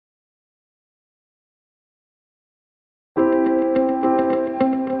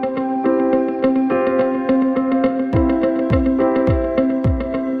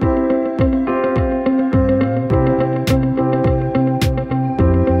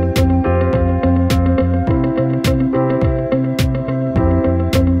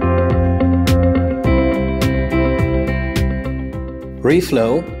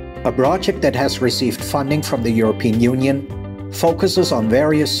REFLOW, a project that has received funding from the European Union, focuses on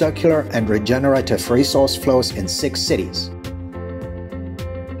various circular and regenerative resource flows in 6 cities.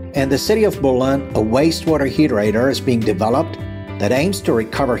 In the city of Berlin, a wastewater heat radar is being developed that aims to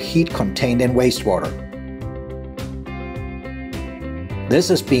recover heat contained in wastewater. This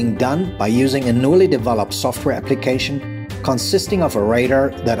is being done by using a newly developed software application consisting of a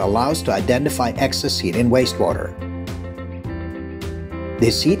radar that allows to identify excess heat in wastewater.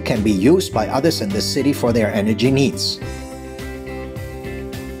 This heat can be used by others in the city for their energy needs.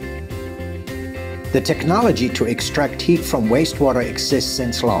 The technology to extract heat from wastewater exists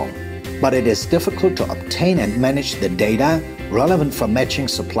since long, but it is difficult to obtain and manage the data relevant for matching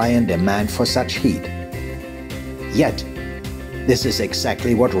supply and demand for such heat. Yet, this is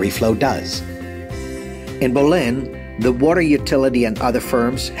exactly what REFLOW does. In Berlin, the water utility and other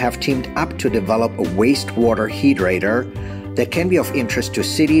firms have teamed up to develop a wastewater heat radar that can be of interest to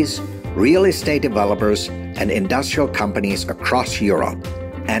cities, real estate developers, and industrial companies across Europe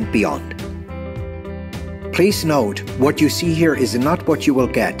and beyond. Please note, what you see here is not what you will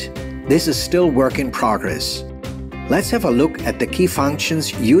get. This is still work in progress. Let's have a look at the key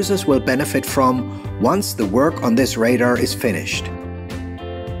functions users will benefit from once the work on this radar is finished.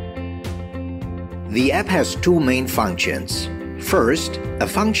 The app has 2 main functions. First, a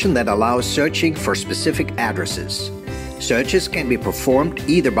function that allows searching for specific addresses. Searches can be performed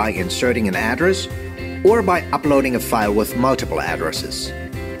either by inserting an address or by uploading a file with multiple addresses.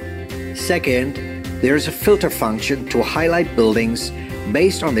 Second, there is a filter function to highlight buildings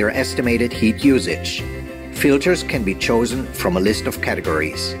based on their estimated heat usage. Filters can be chosen from a list of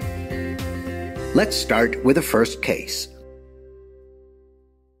categories. Let's start with the first case.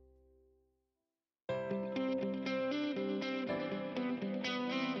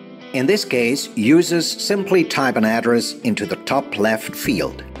 In this case, users simply type an address into the top left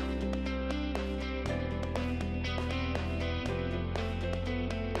field.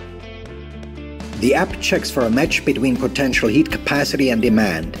 The app checks for a match between potential heat capacity and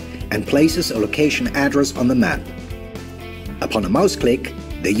demand and places a location address on the map. Upon a mouse click,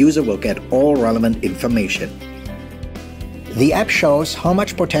 the user will get all relevant information. The app shows how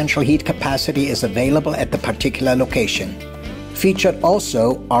much potential heat capacity is available at the particular location. Featured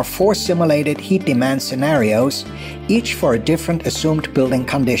also are 4 simulated heat demand scenarios, each for a different assumed building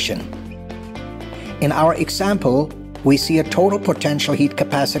condition. In our example, we see a total potential heat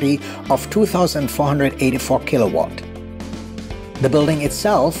capacity of 2,484 kilowatt. The building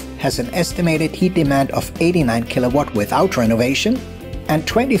itself has an estimated heat demand of 89 kilowatt without renovation and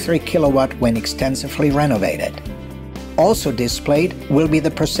 23 kilowatt when extensively renovated. Also displayed will be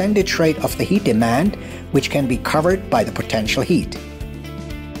the percentage rate of the heat demand, which can be covered by the potential heat.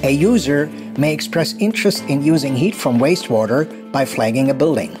 A user may express interest in using heat from wastewater by flagging a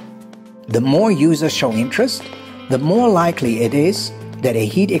building. The more users show interest, the more likely it is that a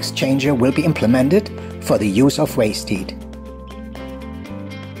heat exchanger will be implemented for the use of waste heat.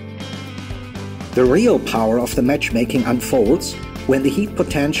 The real power of the matchmaking unfolds when the heat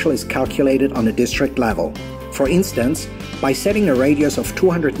potential is calculated on a district level. For instance, by setting a radius of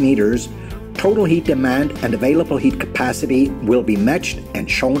 200 meters, total heat demand and available heat capacity will be matched and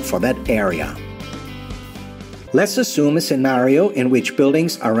shown for that area. Let's assume a scenario in which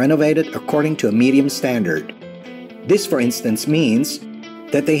buildings are renovated according to a medium standard. This, for instance, means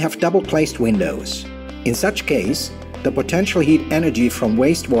that they have double-glazed windows. In such case, the potential heat energy from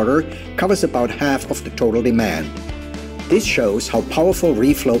wastewater covers about half of the total demand. This shows how powerful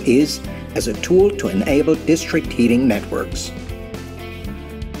REFLOW is as a tool to enable district heating networks.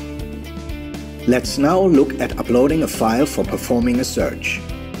 Let's now look at uploading a file for performing a search.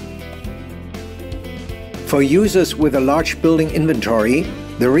 For users with a large building inventory,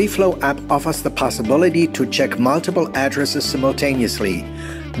 the REFLOW app offers the possibility to check multiple addresses simultaneously,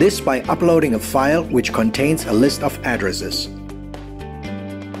 this by uploading a file which contains a list of addresses.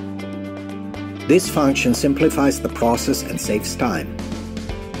 This function simplifies the process and saves time.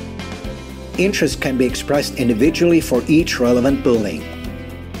 Interest can be expressed individually for each relevant building.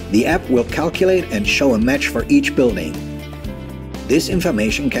 The app will calculate and show a match for each building. This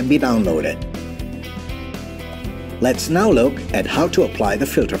information can be downloaded. Let's now look at how to apply the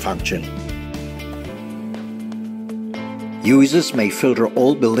filter function. Users may filter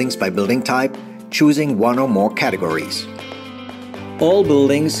all buildings by building type, choosing 1 or more categories. All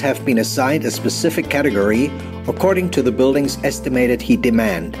buildings have been assigned a specific category according to the building's estimated heat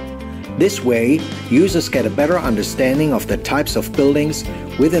demand. This way, users get a better understanding of the types of buildings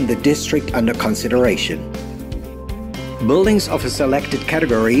within the district under consideration. Buildings of a selected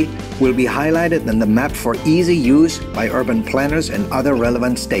category will be highlighted in the map for easy use by urban planners and other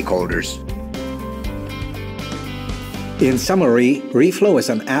relevant stakeholders. In summary, REFLOW is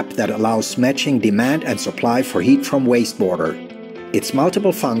an app that allows matching demand and supply for heat from wastewater. Its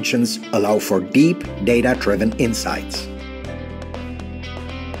multiple functions allow for deep, data-driven insights.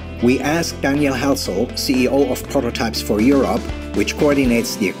 We asked Daniel Halsel, CEO of Prototypes for Europe, which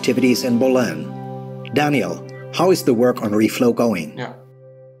coordinates the activities in Berlin. Daniel, how is the work on REFLOW going?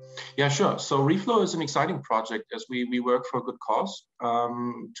 Yeah, sure. So REFLOW is an exciting project as we work for a good cause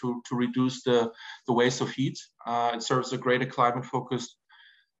to reduce the waste of heat. It serves a greater climate-focused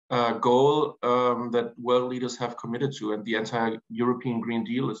goal that world leaders have committed to, and the entire European Green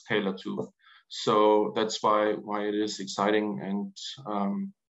Deal is tailored to. So that's why it is exciting and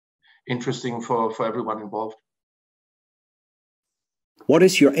interesting for everyone involved. What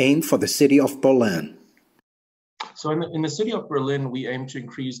is your aim for the city of Berlin? So in the city of Berlin, we aim to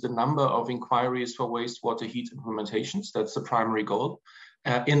increase the number of inquiries for wastewater heat implementations. That's the primary goal.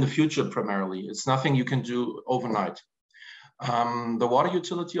 In the future, primarily. It's nothing you can do overnight. The water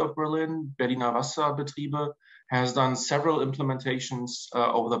utility of Berlin, Berliner Wasserbetriebe, has done several implementations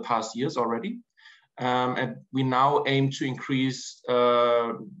over the past years already. And we now aim to increase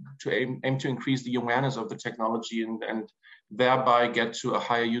the awareness of the technology and thereby get to a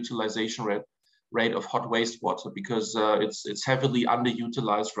higher utilization rate of hot wastewater, because it's heavily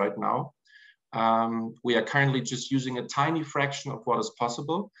underutilized right now. We are currently just using a tiny fraction of what is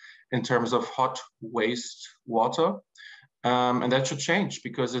possible in terms of hot wastewater, and that should change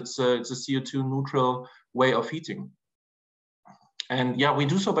because it's a CO2 neutral way of heating. And yeah, we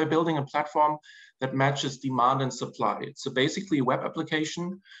do so by building a platform that matches demand and supply. It's basically a web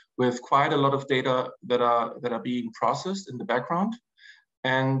application with quite a lot of data that are being processed in the background.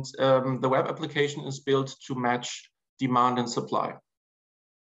 And the web application is built to match demand and supply.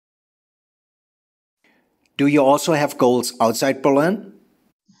 Do you also have goals outside Berlin?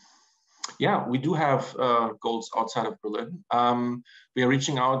 Yeah, we do have goals outside of Berlin. We are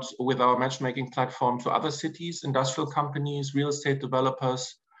reaching out with our matchmaking platform to other cities, industrial companies, real estate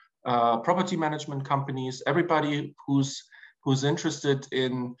developers, property management companies, everybody who's interested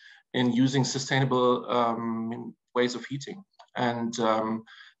in using sustainable ways of heating. And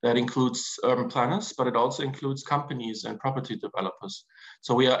that includes urban planners, but it also includes companies and property developers.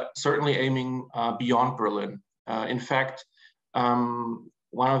 So we are certainly aiming beyond Berlin. In fact,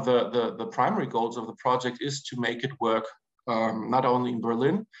 one of the primary goals of the project is to make it work not only in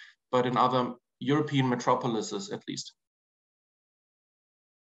Berlin, but in other European metropolises at least.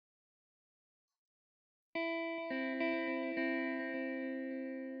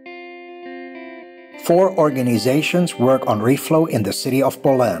 Four organizations work on REFLOW in the city of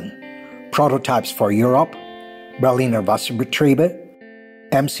Berlin: Prototypes for Europe, Berliner Wasserbetriebe,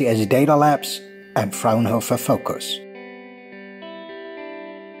 MCS Data Labs, and Fraunhofer Focus.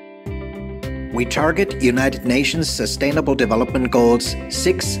 We target United Nations Sustainable Development Goals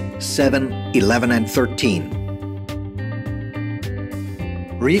 6, 7, 11, and 13.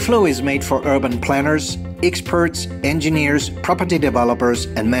 REFLOW is made for urban planners, experts, engineers, property developers,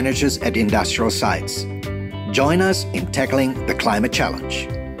 and managers at industrial sites. Join us in tackling the climate challenge.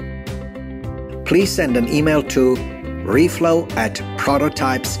 Please send an email to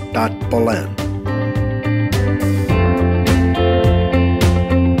reflow@prototypes.berlin.